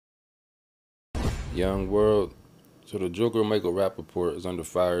Young World. So the Joker, Michael Rapaport, is under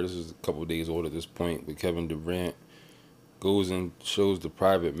fire. This is a couple days old at this point. But Kevin Durant goes and shows the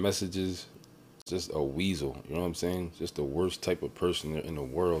private messages. Just a weasel. You know what I'm saying? Just the worst type of person in the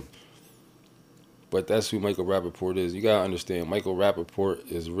world. But that's who Michael Rapaport is. You gotta understand, Michael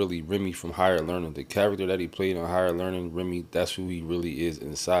Rapaport is really Remy from Higher Learning. The character that he played on Higher Learning, Remy, that's who he really is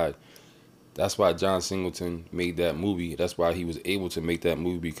inside. That's why John Singleton made that movie. That's why he was able to make that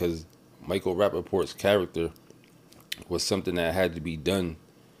movie because Michael Rapaport's character was something that had to be done.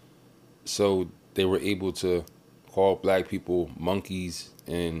 So they were able to call black people monkeys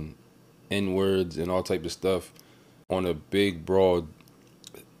and N words and all type of stuff on a big, broad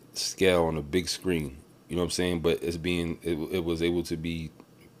scale, on a big screen. You know what I'm saying? But it was able to be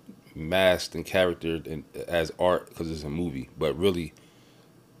masked and charactered and as art because it's a movie. But really,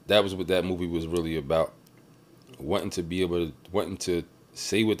 that was what that movie was really about. Wanting to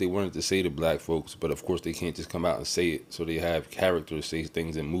say what they wanted to say to black folks, but of course they can't just come out and say it. So they have characters say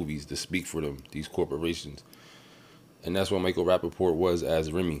things in movies to speak for them, these corporations. And that's what Michael Rappaport was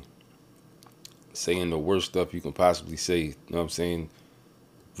as Remy, saying the worst stuff you can possibly say. You know what I'm saying?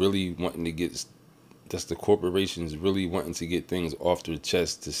 Really wanting to get, that's the corporations really wanting to get things off their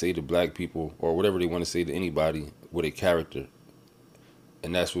chest to say to black people or whatever they want to say to anybody with a character.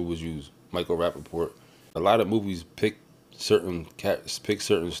 And that's what was used. Michael Rappaport. A lot of movies pick certain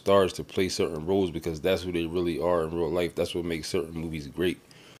stars to play certain roles because that's who they really are in real life. That's what makes certain movies great.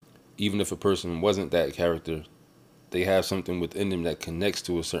 Even if a person wasn't that character, they have something within them that connects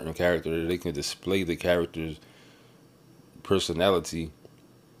to a certain character that they can display the character's personality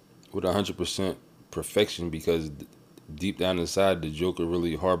with 100% perfection because deep down inside the Joker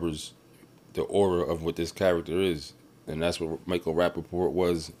really harbors the aura of what this character is. And that's what Michael Rappaport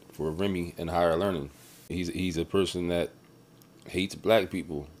was for Remy and Higher Learning. He's a person that hates black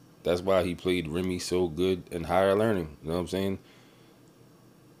people. That's why he played Remy so good in Higher Learning. You know what I'm saying?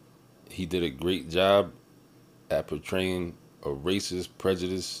 He did a great job at portraying a racist,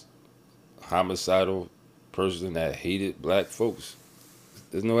 prejudiced, homicidal person that hated black folks.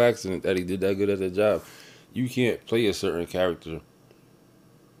 There's no accident that he did that good at the job. You can't play a certain character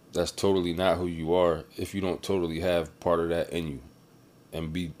that's totally not who you are if you don't totally have part of that in you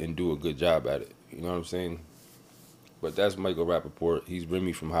and do a good job at it. You know what I'm saying? But that's Michael Rappaport. He's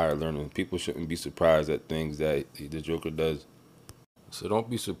Remy from Higher Learning. People shouldn't be surprised at things that the Joker does. So don't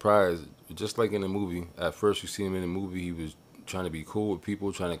be surprised. Just like in the movie, at first you see him in the movie, he was trying to be cool with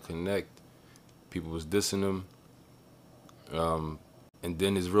people, trying to connect. People was dissing him. And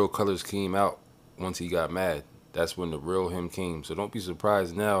then his real colors came out once he got mad. That's when the real him came. So don't be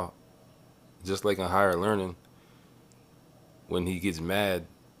surprised now, just like in Higher Learning, when he gets mad,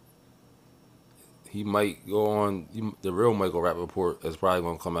 he might go on. The real Michael Rappaport is probably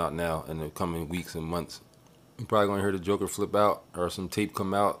going to come out now in the coming weeks and months. You're probably going to hear the Joker flip out or some tape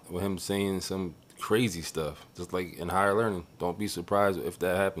come out with him saying some crazy stuff, just like in Higher Learning. Don't be surprised if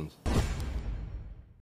that happens.